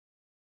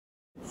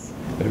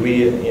But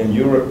we in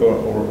Europe, or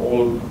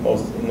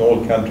almost in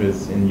all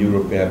countries in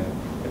Europe, we have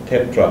a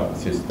TETRA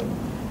system,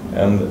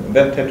 and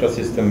that TETRA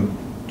system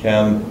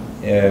can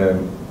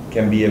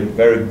be a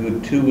very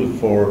good tool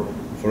for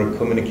a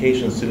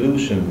communication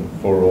solution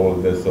for all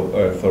the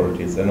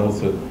authorities, and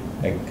also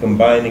a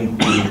combining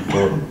tool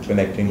for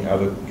connecting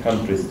other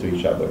countries to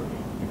each other,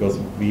 because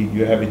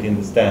you have it in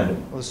the standard.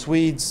 Well, the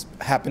Swedes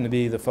happen to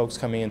be the folks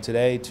coming in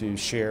today to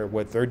share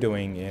what they're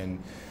doing in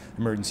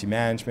emergency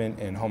management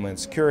and homeland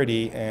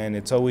security, and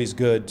it's always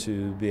good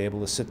to be able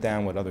to sit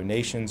down with other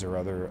nations or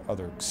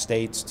other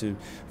states to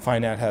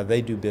find out how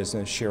they do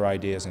business, share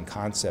ideas and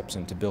concepts,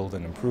 and to build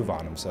and improve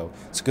on them. So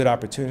it's a good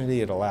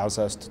opportunity. It allows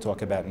us to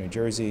talk about New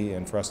Jersey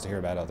and for us to hear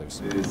about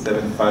others.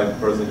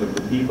 75% of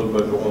the people,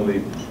 but only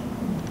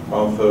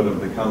 1/3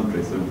 of the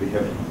country, so we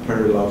have a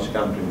very large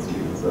country in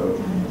Sweden.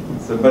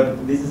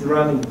 But this is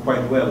running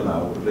quite well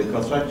now. The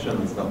construction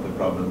is not the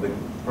problem. The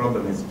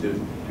problem is to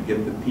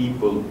get the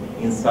people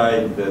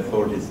inside the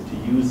authorities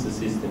to use the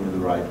system in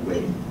the right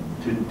way,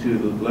 to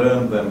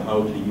learn them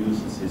how to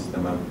use the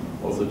system, and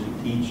also to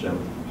teach them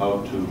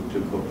how to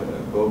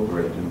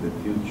cooperate in the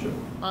future.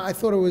 I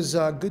thought it was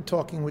good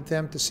talking with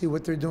them to see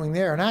what they're doing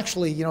there. And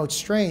actually, you know, it's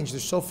strange. They're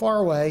so far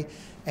away,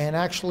 and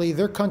actually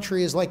their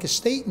country is like a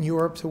state in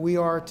Europe to we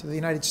are to the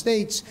United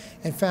States,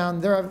 and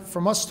found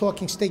from us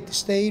talking state to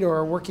state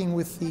or working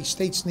with the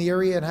states in the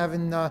area and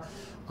having the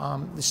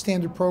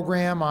standard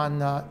program on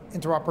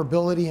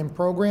interoperability and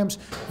programs,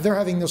 they're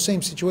having those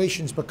same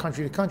situations but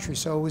country to country.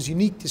 So it was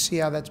unique to see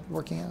how that's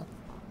working out.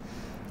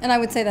 And I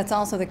would say that's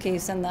also the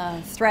case in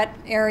the threat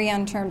area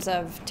in terms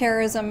of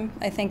terrorism.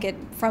 I think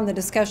from the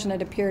discussion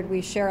it appeared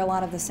we share a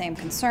lot of the same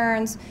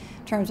concerns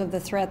in terms of the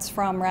threats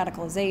from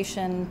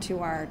radicalization to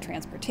our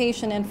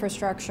transportation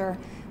infrastructure,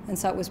 and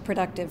so it was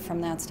productive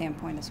from that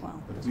standpoint as well.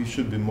 But we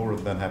should be more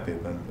than happy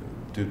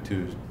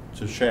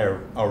to share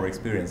our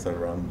experience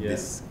around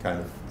this kind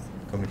of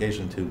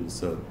communication tools.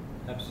 So.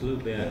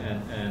 Absolutely,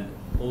 and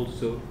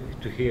also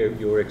to hear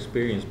your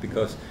experience,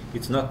 because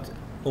it's not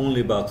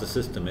only about the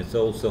system, it's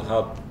also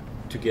how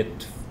to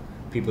get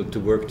people to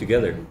work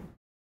together.